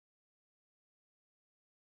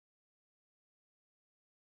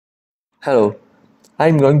Hello,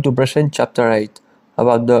 I'm going to present Chapter 8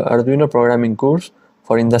 about the Arduino programming course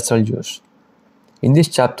for industrial use. In this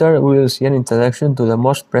chapter, we will see an introduction to the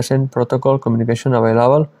most present protocol communication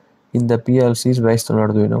available in the PLCs based on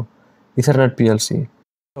Arduino, Ethernet PLC.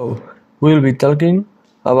 So, we will be talking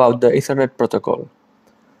about the Ethernet protocol.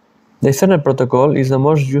 The Ethernet protocol is the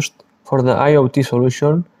most used for the IoT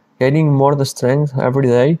solution, gaining more strength every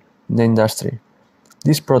day in the industry.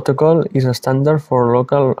 This protocol is a standard for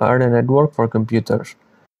local area network for computers.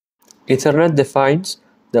 Ethernet defines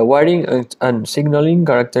the wiring and signaling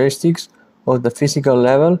characteristics of the physical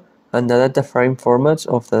level and the data frame formats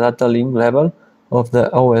of the data link level of the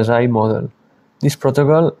OSI model. This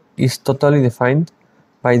protocol is totally defined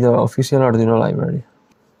by the official Arduino library.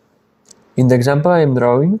 In the example I am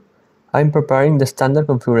drawing, I am preparing the standard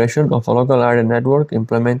configuration of a local area network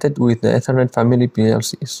implemented with the Ethernet family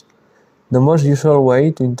PLCs. The most usual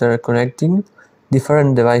way to interconnecting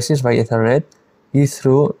different devices by Ethernet is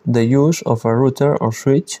through the use of a router or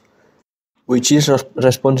switch, which is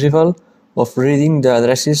responsible of reading the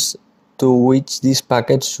addresses to which these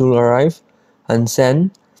packets should arrive and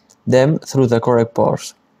send them through the correct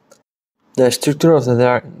ports. The structure of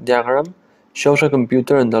the diagram shows a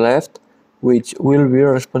computer on the left, which will be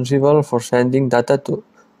responsible for sending data to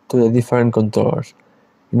the different controllers,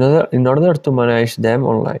 in order to manage them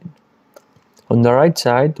online. On the right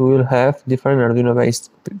side, we will have different Arduino-based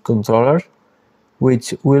controllers,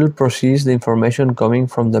 which will process the information coming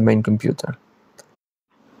from the main computer.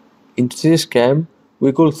 In this scheme,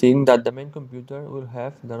 we could think that the main computer will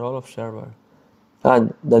have the role of server,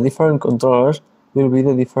 and the different controllers will be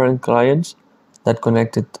the different clients that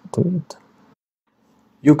connected to it.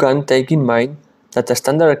 You can take in mind that the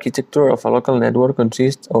standard architecture of a local network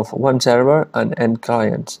consists of one server and n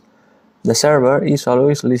clients. The server is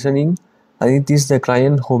always listening, and it is the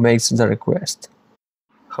client who makes the request.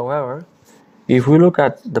 However, if we look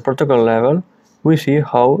at the protocol level, we see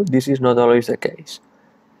how this is not always the case.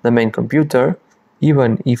 The main computer,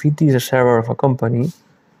 even if it is a server of a company,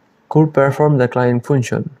 could perform the client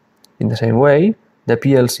function. In the same way, the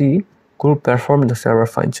PLC could perform the server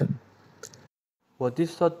function. What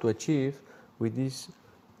is thought to achieve with this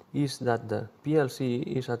is that the PLC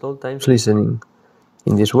is at all times listening.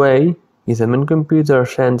 In this way, if the main computer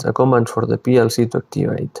sends a command for the PLC to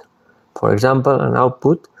activate, for example, an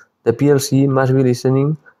output, the PLC must be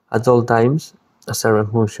listening at all times a server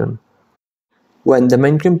function. When the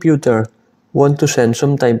main computer wants to send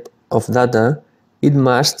some type of data, it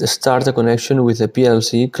must start a connection with the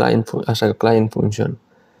PLC client as a client function.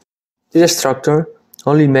 This structure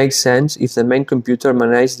only makes sense if the main computer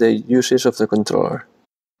manages the uses of the controller.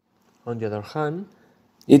 On the other hand,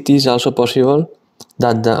 it is also possible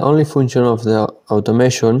that the only function of the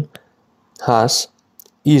automation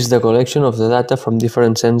is the collection of the data from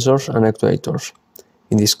different sensors and actuators.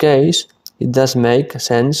 In this case, it does make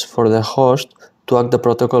sense for the host to act the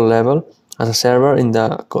protocol level as a server in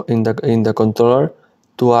the controller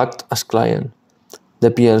to act as client.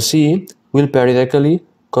 The PLC will periodically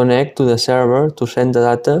connect to the server to send the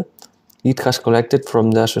data it has collected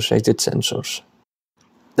from the associated sensors.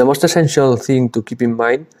 The most essential thing to keep in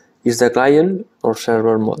mind is the client or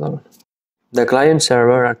server model. The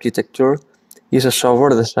client-server architecture is a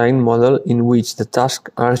software design model in which the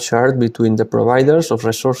tasks are shared between the providers of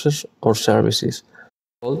resources or services,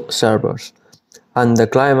 called servers, and the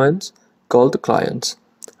claimants, called clients.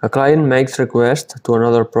 A client makes requests to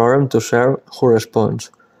another program to serve who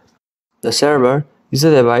responds. The server is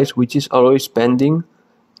the device which is always pending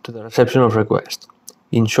to the reception of requests.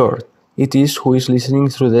 In short, it is who is listening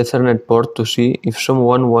through the Ethernet port to see if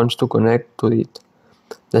someone wants to connect to it.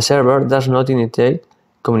 The server does not initiate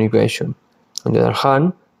communication. On the other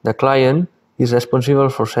hand, the client is responsible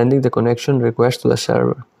for sending the connection request to the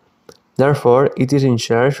server. Therefore, it is in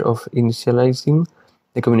charge of initializing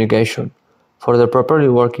the communication. For the properly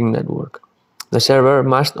working network, the server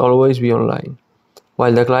must always be online,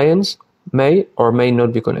 while the clients may or may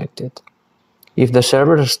not be connected. If the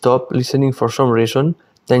server stops listening for some reason,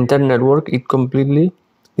 the entire network is completely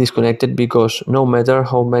disconnected because no matter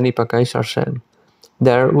how many packets are sent,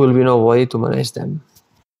 there will be nobody to manage them.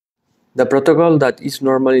 The protocol that is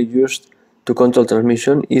normally used to control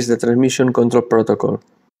transmission is the Transmission Control Protocol,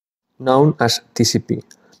 known as TCP.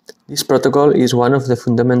 This protocol is one of the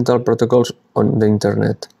fundamental protocols on the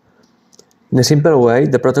Internet. In a simple way,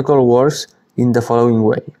 the protocol works in the following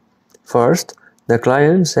way. First, the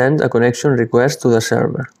client sends a connection request to the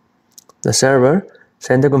server. The server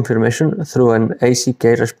sends a confirmation through an ACK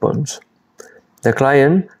response. The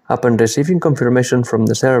client, upon receiving confirmation from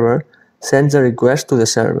the server, sends the request to the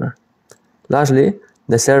server. Lastly,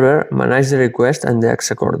 the server manages the request and acts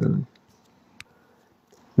accordingly.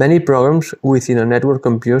 Many programs within a network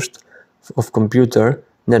composed of computer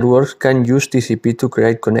networks can use TCP to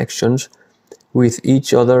create connections with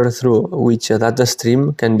each other through which a data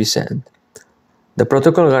stream can be sent. The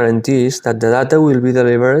protocol guarantees that the data will be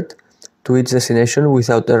delivered to its destination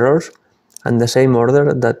without errors and the same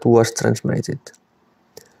order that was transmitted.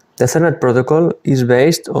 The Ethernet protocol is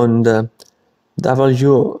based on the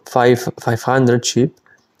W500 chip.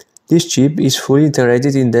 This chip is fully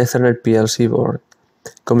integrated in the Ethernet PLC board.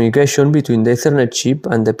 Communication between the Ethernet chip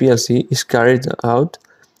and the PLC is carried out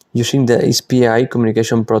using the SPI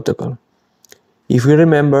communication protocol. If we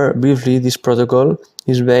remember briefly, this protocol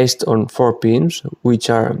is based on 4 pins, which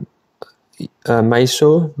are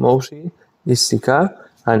MISO, MOSI, SCK,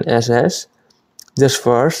 and SS. These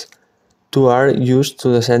first 2 are used to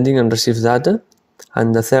the sending and receive data,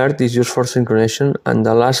 and the third is used for synchronization, and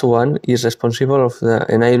the last one is responsible of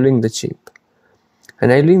enabling the chip.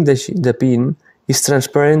 Enabling the pin is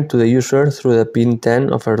transparent to the user through the pin 10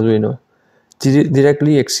 of Arduino.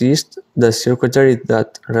 Directly exists the circuitry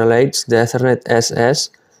that relates the Ethernet SS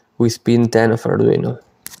with pin 10 of Arduino.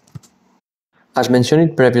 As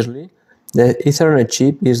mentioned previously, the Ethernet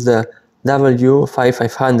chip is the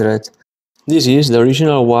W5500. This is the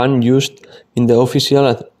original one used in the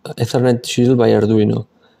official Ethernet shield by Arduino.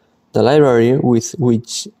 The library with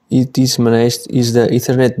which it is managed is the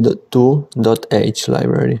Ethernet2.h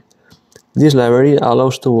library. This library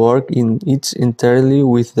allows to work in it entirely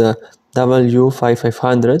with the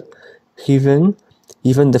W5500, even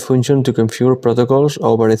the function to configure protocols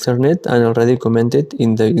over Ethernet and already commented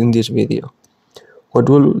in this video. What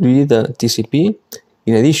will be the TCP?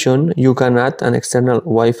 In addition, you can add an external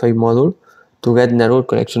Wi-Fi module to get network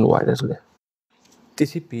connection wirelessly.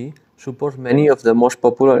 TCP supports many of the most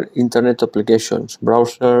popular internet applications,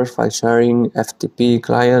 browsers, file sharing, FTP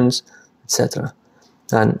clients, etc.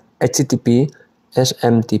 and HTTP,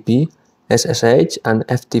 SMTP, SSH, and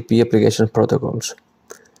FTP application protocols.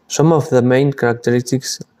 Some of the main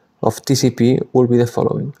characteristics of TCP will be the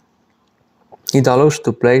following. It allows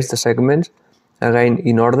to place the segments again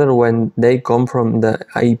in order when they come from the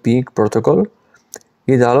IP protocol.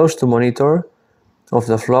 It allows to monitor of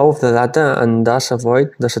the flow of the data and thus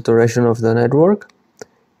avoid the saturation of the network.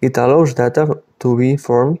 It allows data to be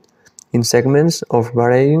formed in segments of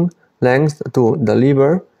varying length to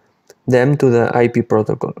deliver them to the IP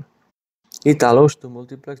protocol. It allows to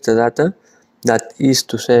multiplex the data, that is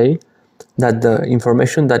to say, that the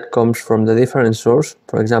information that comes from the different sources,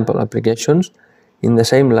 for example applications, in the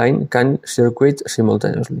same line can circuit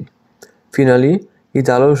simultaneously. Finally, it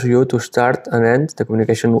allows you to start and end the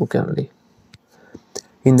communication locally.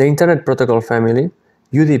 In the Internet Protocol family,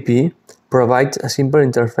 UDP provides a simple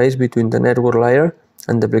interface between the network layer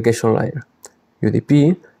and the application layer.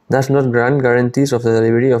 UDP does not grant guarantees of the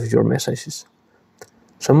delivery of your messages.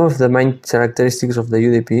 Some of the main characteristics of the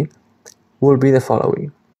UDP will be the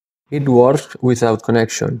following. It works without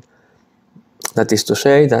connection. That is to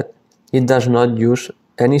say that it does not use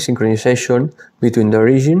any synchronization between the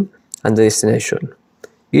origin and the destination.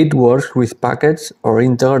 It works with packets or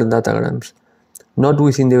integer datagrams, not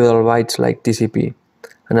with individual bytes like TCP.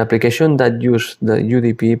 An application that uses the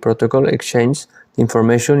UDP protocol exchanges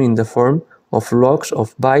information in the form of blocks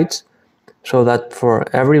of bytes, so that for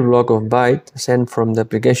every block of byte sent from the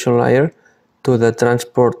application layer to the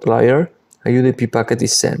transport layer, a UDP packet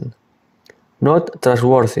is sent. Not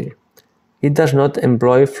trustworthy. It does not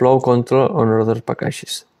employ flow control on other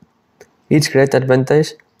packages. Its great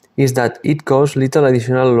advantage is that it causes little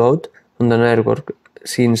additional load on the network,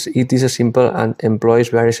 since it is simple and employs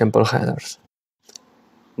very simple headers.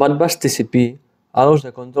 Modbus TCP allows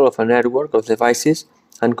the control of a network of devices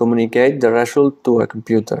and communicate the result to a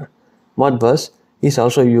computer. Modbus is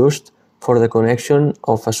also used for the connection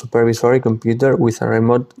of a supervisory computer with a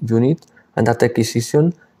remote unit and data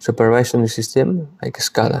acquisition supervision system like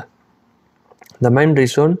SCADA. The main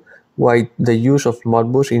reason why the use of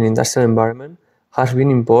Modbus in industrial environment has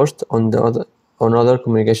been imposed on other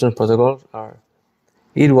communications protocols are: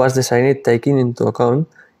 it was designed taking into account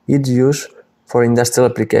its use for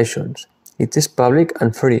industrial applications. It is public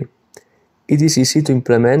and free. It is easy to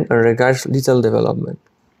implement and requires little development.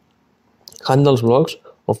 Handles blocks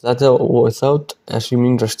of data without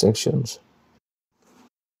assuming restrictions.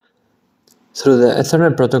 Through the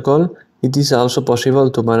Ethernet protocol, it is also possible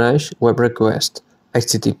to manage web requests,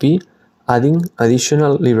 HTTP, adding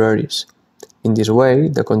additional libraries. In this way,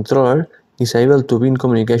 the controller is able to be in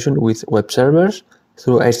communication with web servers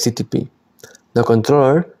through HTTP. The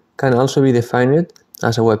controller can also be defined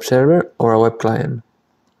as a web server or a web client.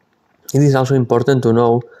 It is also important to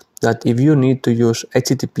know that if you need to use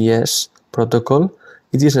HTTPS protocol,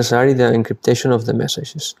 it is necessary the encryption of the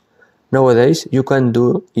messages. Nowadays, you can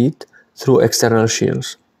do it through external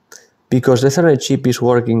shields. Because the Ethernet chip is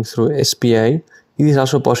working through SPI, it is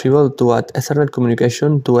also possible to add Ethernet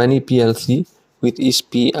communication to any PLC with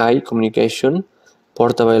SPI communication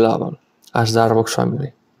port available, as the Arbox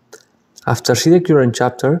family. After see the current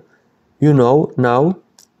chapter, you know now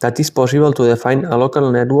that it's possible to define a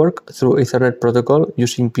local network through Ethernet protocol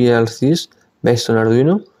using PLCs based on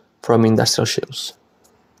Arduino from industrial shields.